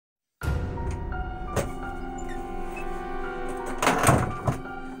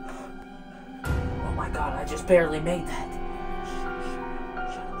barely made that.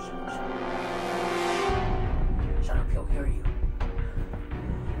 Shut up, he'll hear you.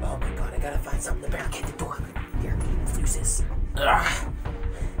 Oh my god, I gotta find something to barricade the door. Here, let's use this.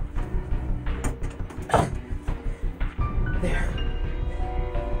 There.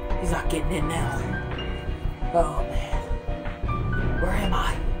 He's not getting in now. Oh man. Where am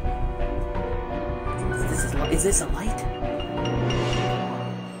I? Is this a light?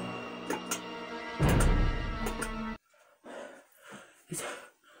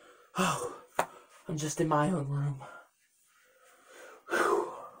 Oh, I'm just in my own room.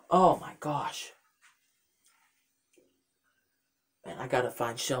 Whew. Oh my gosh. Man, I gotta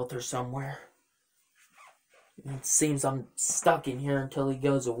find shelter somewhere. It seems I'm stuck in here until he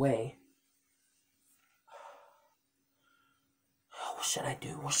goes away. What should I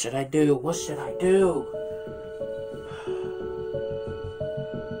do? What should I do? What should I do?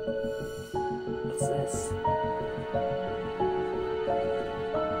 What's this?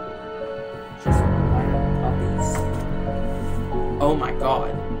 Just puppies. Oh my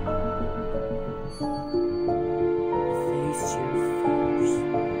god. Face your fears.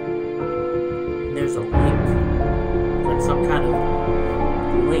 And there's a link. Like some kind of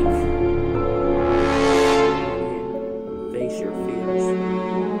link. Face your fears.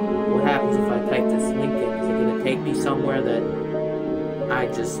 What happens if I type this link in? Is it going to take me somewhere that I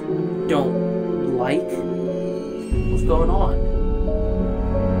just don't like? What's going on?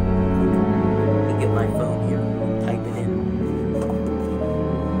 Let me get my phone here and type it in.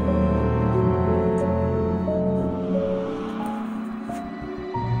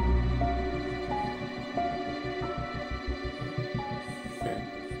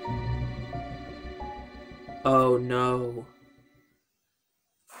 Oh no.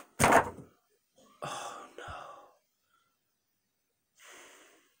 Oh no.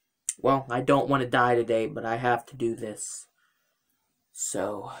 Well, I don't want to die today, but I have to do this.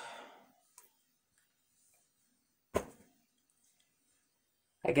 So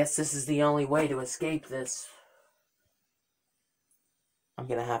I guess this is the only way to escape this. I'm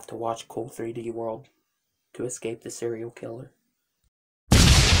gonna have to watch Cool 3D World to escape the serial killer.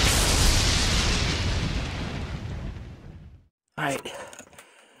 Alright.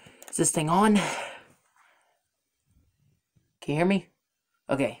 Is this thing on? Can you hear me?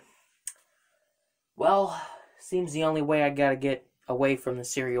 Okay. Well, seems the only way I gotta get away from the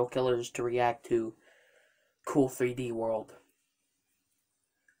serial killers to react to Cool 3D World.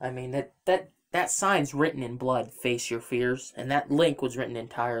 I mean, that sign's written in blood, face your fears, and that link was written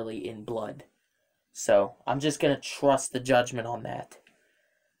entirely in blood. So, I'm just gonna trust the judgment on that.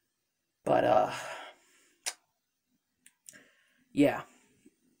 But, yeah.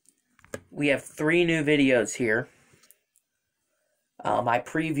 We have 3 new videos here. I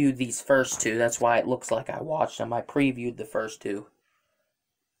previewed these first 2. That's why it looks like I watched them. I previewed the first 2.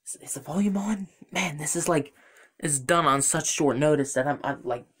 Is the volume on? Man, this is like... It's done on such short notice that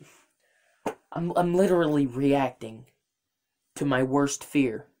I'm literally reacting to my worst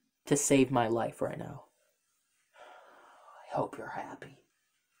fear to save my life right now. I hope you're happy.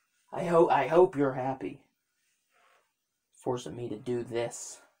 I hope you're happy. Forcing me to do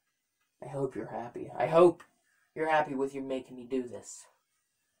this. I hope you're happy. I hope you're happy with you making me do this.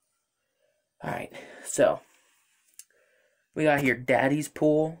 Alright, so we got here Daddy's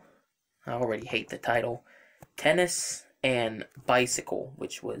Pool. I already hate the title. Tennis and Bicycle,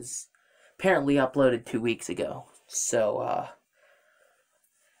 which was apparently uploaded 2 weeks ago. So,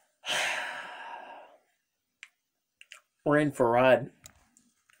 we're in for a ride.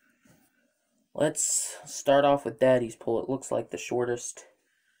 Let's start off with Daddy's Pool. It looks like the shortest.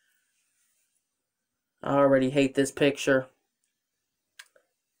 I already hate this picture.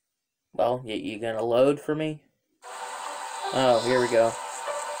 Well, you gonna load for me? Oh, here we go.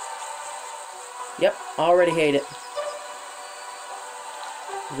 Yep, already hate it.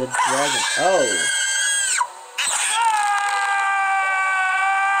 The dragon. Oh.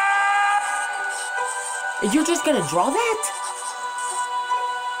 You're just gonna draw that?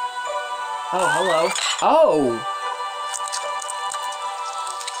 Oh, hello. Oh!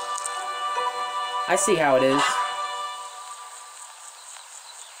 I see how it is.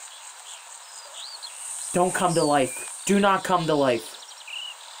 Don't come to life. Do not come to life.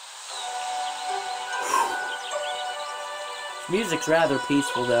 Music's rather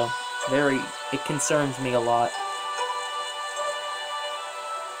peaceful, though. It concerns me a lot.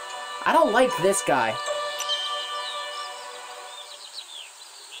 I don't like this guy.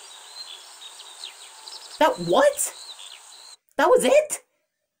 What? That was it?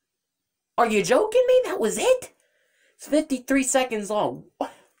 Are you joking me? That was it? It's 53 seconds long.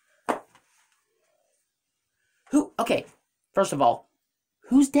 Okay, first of all,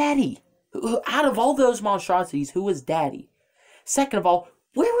 who's Daddy? Out of all those monstrosities, who was Daddy? Second of all,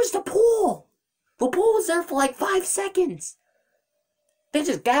 where was the pool? The pool was there for like 5 seconds. They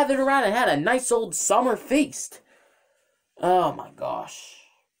just gathered around and had a nice old summer feast. Oh my gosh.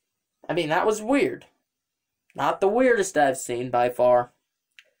 I mean, that was weird. Not the weirdest I've seen by far.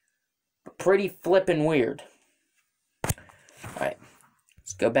 But pretty flippin' weird. Alright,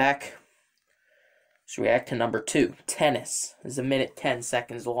 let's go back. Let's react to number 2. Tennis. This is 1 minute 10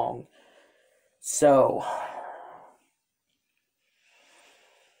 seconds long. So.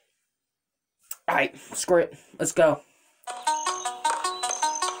 Alright, screw it. Let's go.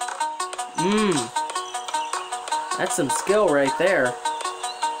 That's some skill right there.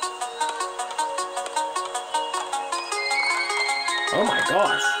 Oh my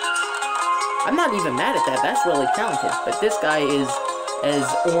gosh. I'm not even mad at that. That's really talented. But this guy is as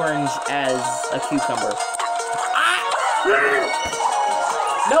orange as a cucumber. Ah!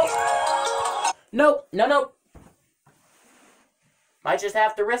 Nope. Nope. Might just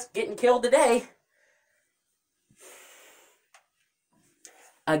have to risk getting killed today.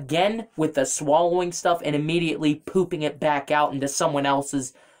 Again, with the swallowing stuff and immediately pooping it back out into someone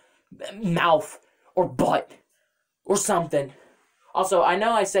else's mouth or butt or something. Also, I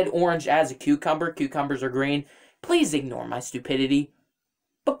know I said orange as a cucumber. Cucumbers are green. Please ignore my stupidity.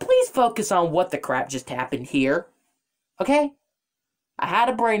 But please focus on what the crap just happened here. Okay? I had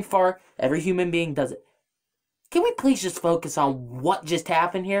a brain fart. Every human being does it. Can we please just focus on what just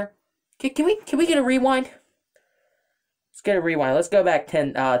happened here? Can we get a rewind? Let's get a rewind. Let's go back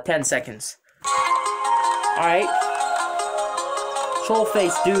 10 seconds. Alright. Troll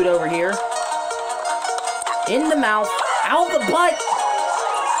face dude over here. In the mouth. Out the butt.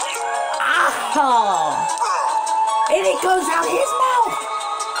 Ah! And it goes out his mouth.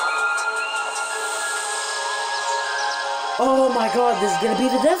 Oh my god, this is gonna be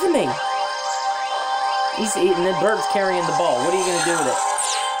the death of me. He's eating, the bird's carrying the ball. What are you gonna do with it?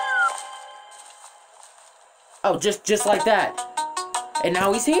 Oh, just like that. And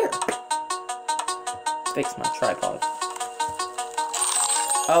now he's here. Fix my tripod.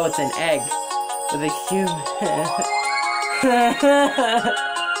 Oh, it's an egg with a human.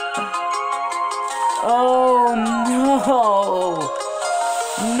 Oh no!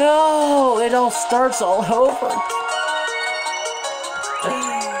 No! It all starts all over.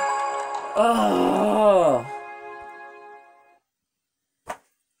 Oh.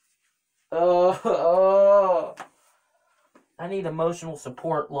 Oh. I need emotional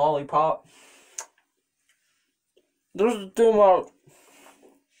support, lollipop. This is too much.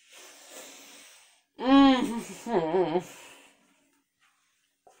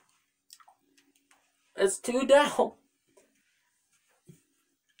 It's 2 down.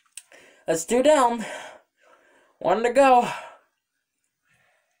 It's 2 down. 1 to go.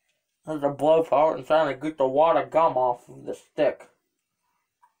 There's a blow part and trying to get the water gum off of the stick.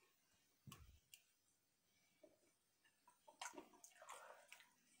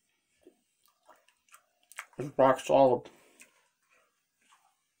 It's rock solid.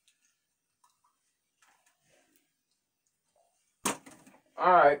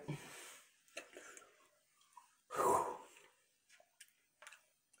 Alright.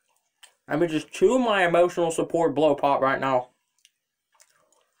 Let me just chew my emotional support blow pop right now.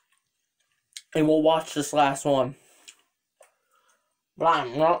 And we'll watch this last one. But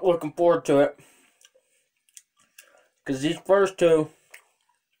I'm not looking forward to it. Because these first 2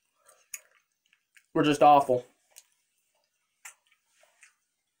 were just awful.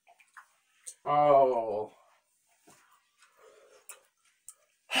 Oh.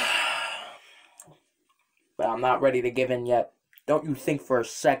 But I'm not ready to give in yet. Don't you think for a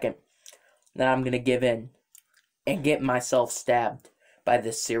second that I'm going to give in and get myself stabbed by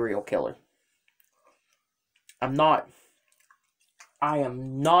this serial killer. I'm not. I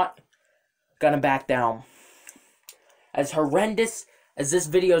am not going to back down. As horrendous as this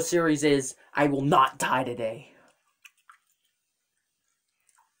video series is, I will not die today.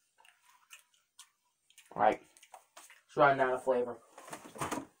 Alright. Trying out of flavor.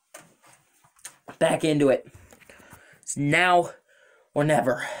 Back into it. It's now or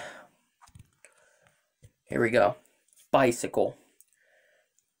never. Here we go. Bicycle.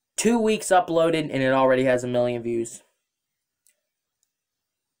 2 weeks uploaded and it already has 1 million views.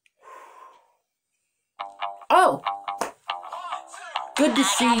 Oh! Good to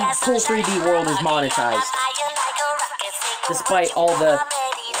see Cool 3D World is monetized. Despite all the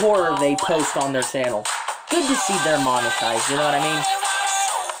horror they post on their channel. Good to see they're monetized, you know what I mean?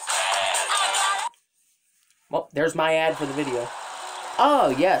 Well, there's my ad for the video.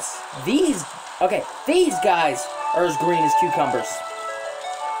 Oh, yes. These Okay, these guys are as green as cucumbers.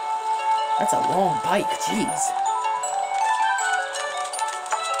 That's a long bike, jeez.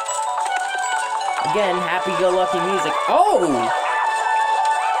 Again, happy-go-lucky music. Oh!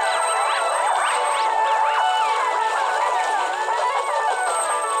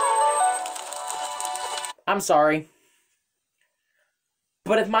 I'm sorry.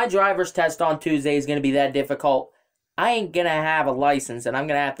 But if my driver's test on Tuesday is going to be that difficult, I ain't going to have a license and I'm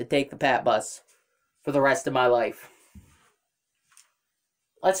going to have to take the Pat bus for the rest of my life.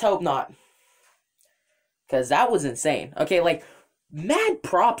 Let's hope not. Because that was insane. Okay, like, mad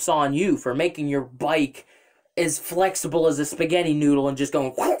props on you for making your bike as flexible as a spaghetti noodle and just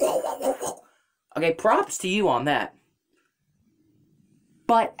going... Okay, props to you on that.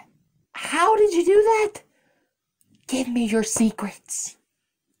 But how did you do that? Give me your secrets.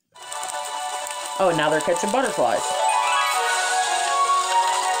 Oh, now they're catching butterflies.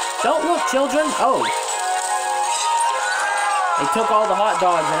 Don't look, children. Oh. They took all the hot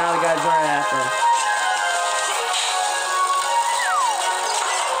dogs and now the guy's running after them.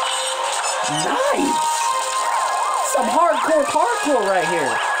 Nice! Some hardcore parkour right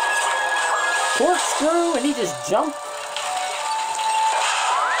here. Corkscrew, and he just jumped.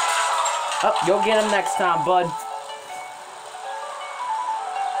 Oh, you'll get him next time, bud.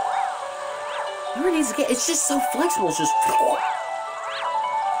 It's just so flexible. It's just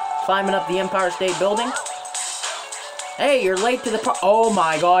climbing up the Empire State Building. Hey, you're late to the oh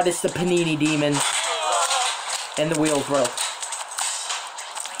my god, it's the Panini Demon. And the wheels broke.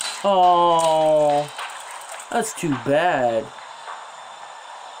 Oh, that's too bad.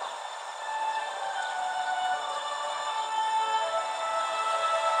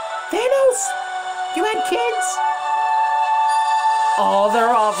 Thanos, you had kids? Oh, they're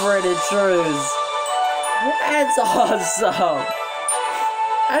operated truths. That's awesome.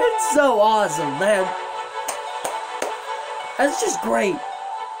 That's so awesome, man. That's just great.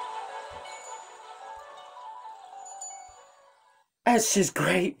 That's just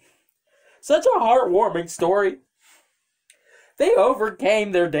great. Such a heartwarming story. They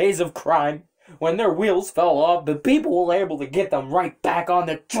overcame their days of crime when their wheels fell off, but people were able to get them right back on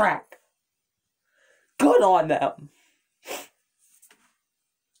the track. Good on them.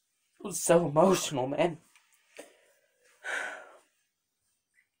 It was so emotional, man.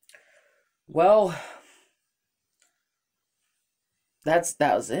 Well, that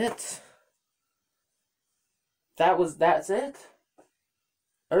was it. That's it.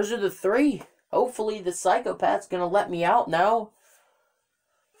 Those are the three. Hopefully the psychopath's gonna let me out now.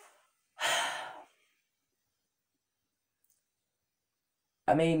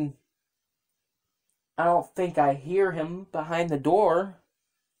 I mean, I don't think I hear him behind the door.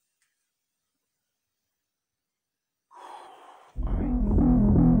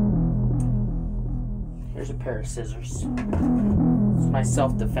 Here's a pair of scissors. It's my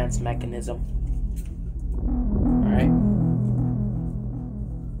self-defense mechanism. Alright.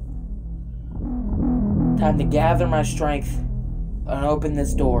 Time to gather my strength and open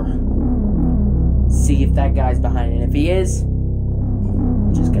this door. See if that guy's behind it. If he is,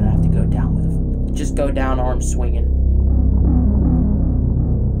 I'm just gonna have to go down with him. Just go down arms swinging.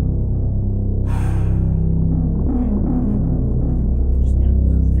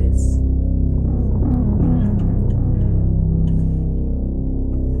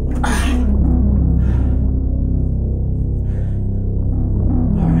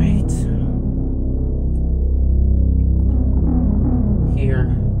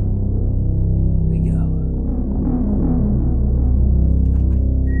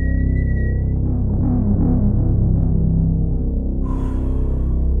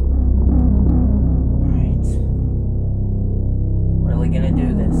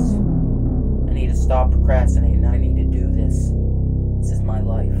 Stop procrastinating. I need to do this. This is my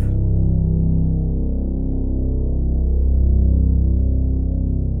life.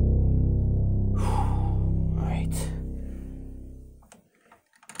 Alright.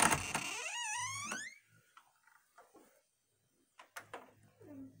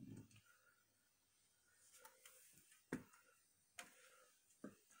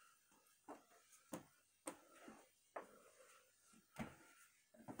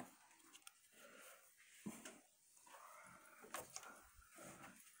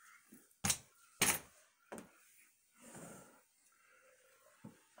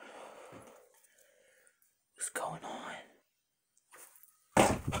 What's going on?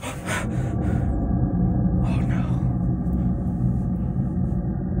 Oh no.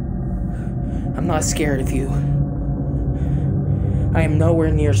 I'm not scared of you. I am nowhere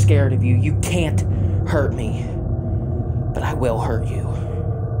near scared of you. You can't hurt me. But I will hurt you.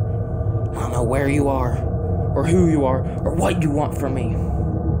 I don't know where you are, or who you are, or what you want from me.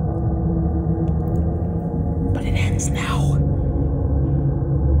 But it ends now.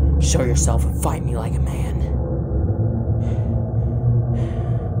 Show yourself and fight me like a man.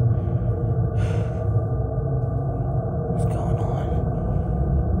 What's going on?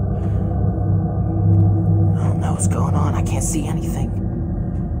 I don't know what's going on. I can't see anything.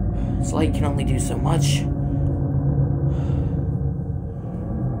 This light can only do so much.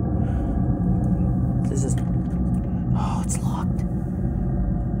 This is... Oh, it's locked.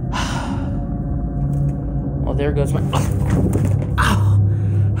 Oh, there goes my... Oh!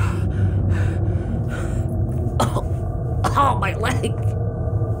 Oh! Oh, my leg!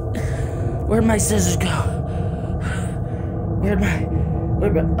 Where'd my scissors go? Where'd my...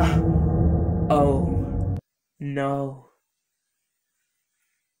 Oh. No.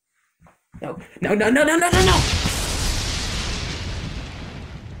 No. No, no, no, no, no, no, no!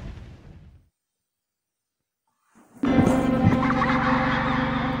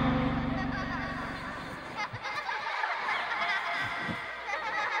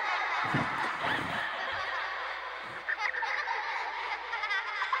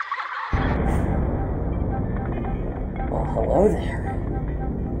 Well, hello there.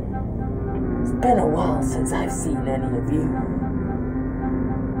 It's been a while since I've seen any of you.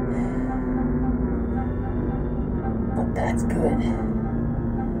 But that's good.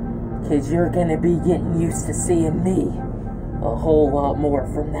 'Cause you're gonna be getting used to seeing me a whole lot more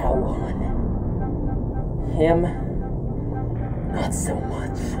from now on. Him, not so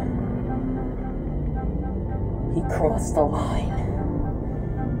much. He crossed the line.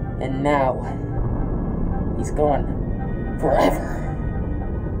 And now, he's gone forever.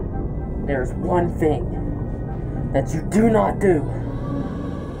 There's one thing that you do not do,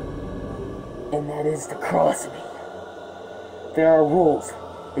 and that is to cross me. There are rules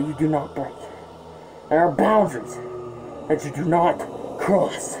that you do not break. There are boundaries that you do not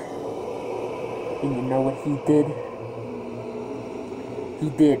cross. And you know what he did? He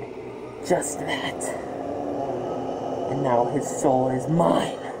did just that. And now his soul is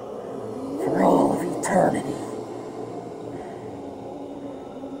mine for all of eternity.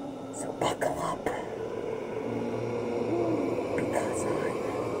 So buckle up, because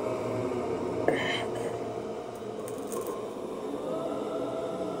I'm back.